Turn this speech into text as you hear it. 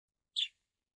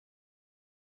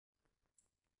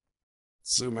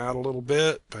Zoom out a little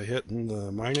bit by hitting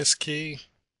the minus key.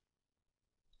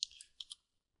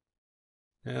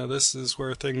 Now this is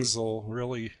where things will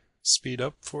really speed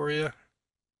up for you. I'm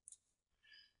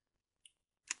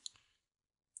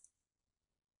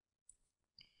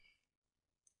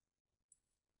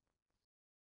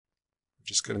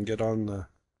just going to get on the...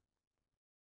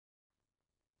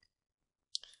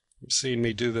 You've seen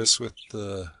me do this with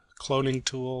the cloning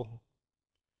tool.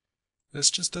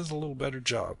 This just does a little better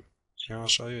job. Now I'll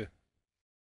show you.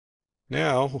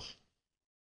 Now,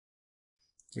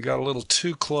 we got a little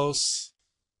too close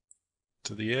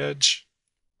to the edge.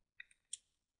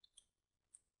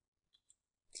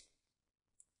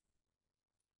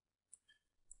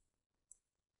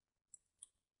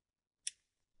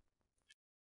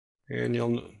 And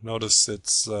you'll notice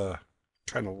it's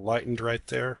kind of lightened right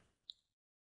there.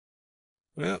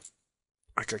 Well,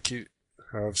 like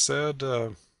I've said,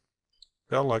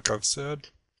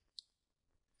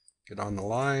 get on the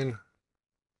line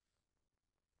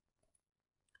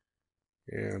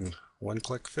and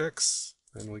one-click fix,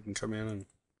 and we can come in and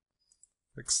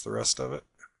fix the rest of it.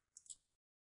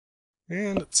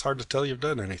 And it's hard to tell you've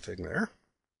done anything there.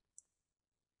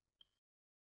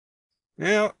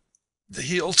 Now, the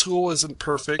heal tool isn't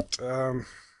perfect.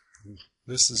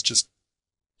 This is just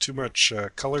too much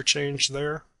color change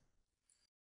there.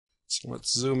 So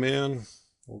let's zoom in.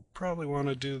 We'll probably want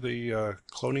to do the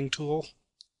cloning tool.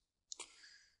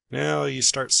 Now you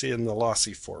start seeing the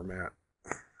lossy format.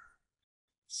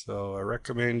 So I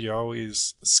recommend you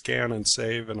always scan and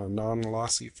save in a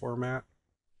non-lossy format.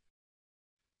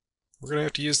 We're going to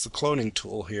have to use the cloning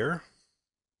tool here.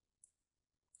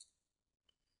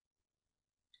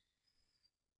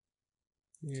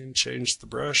 And change the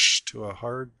brush to a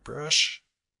hard brush.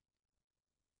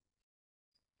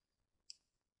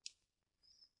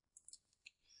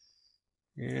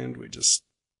 And we just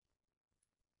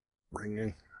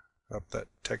bring up that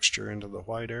texture into the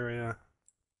white area.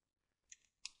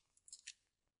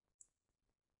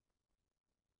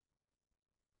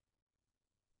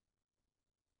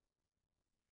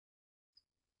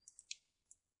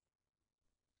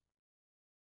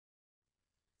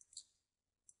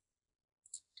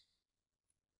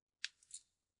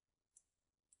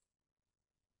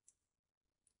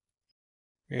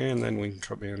 And then we can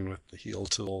come in with the heal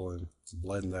tool and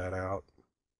blend that out.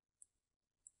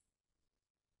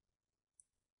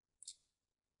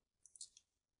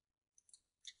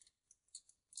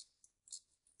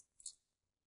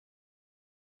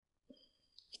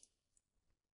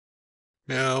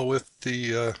 Now with the,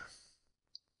 you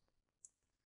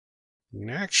can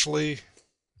actually,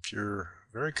 if you're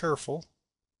very careful,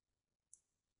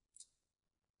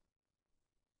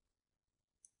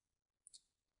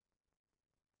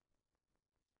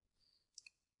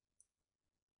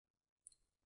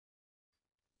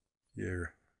 you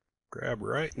grab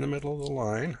right in the middle of the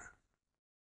line,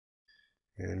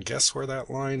 and guess where that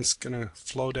line's going to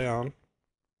flow down,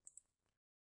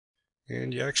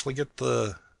 and you actually get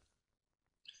the,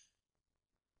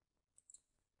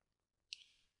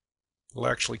 it'll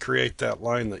actually create that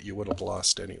line that you would have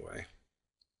lost anyway.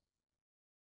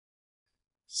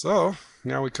 So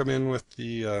now we come in with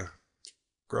the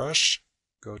brush,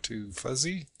 go to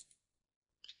fuzzy,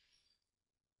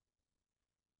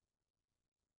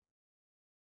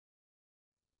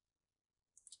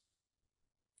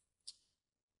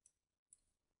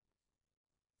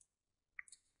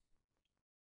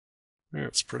 yeah,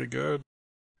 it's pretty good.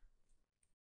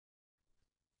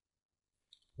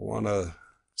 We want to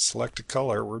select a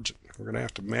color. We're going to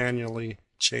have to manually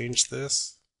change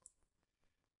this.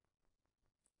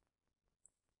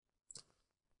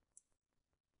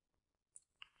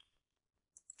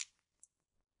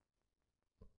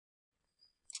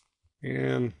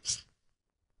 And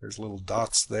there's little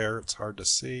dots there. It's hard to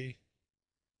see.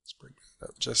 Let's bring that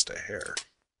up just a hair.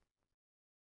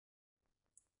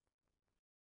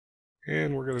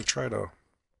 And we're going to try to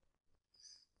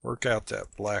work out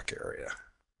that black area.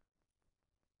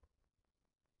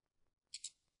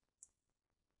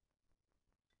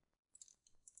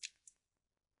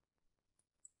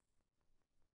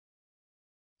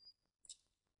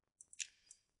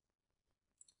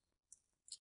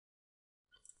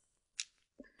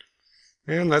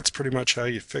 And that's pretty much how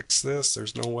you fix this.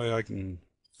 There's no way I can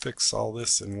fix all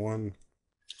this in one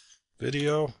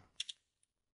video.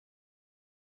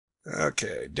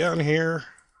 Okay, down here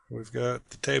we've got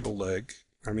the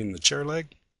the chair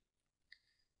leg.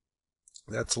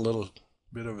 That's a little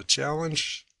bit of a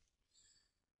challenge.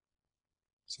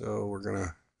 So we're going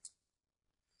to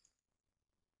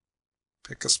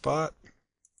pick a spot,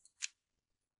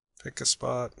 click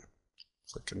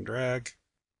and drag.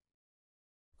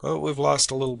 But we've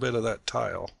lost a little bit of that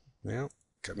tile. Well,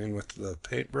 come in with the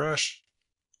paintbrush.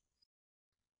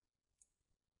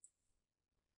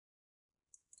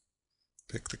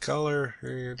 Pick the color,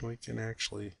 and we can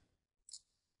actually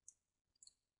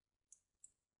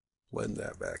blend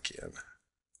that back in.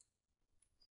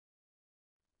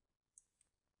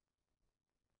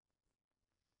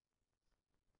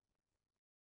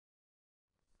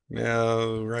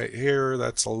 Now, right here,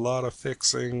 that's a lot of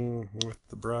fixing with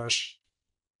the brush.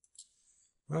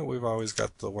 Well, we've always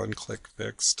got the one-click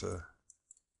fix to...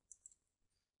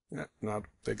 not a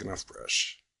big enough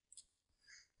brush.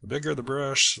 The bigger the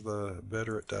brush, the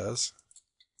better it does.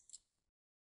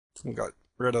 We got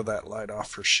rid of that light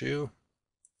off her shoe.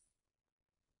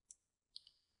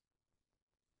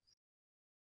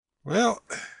 Well,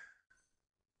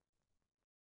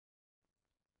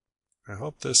 I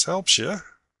hope this helps you.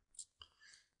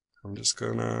 I'm just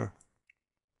gonna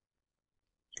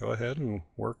go ahead and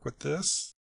work with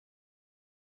this.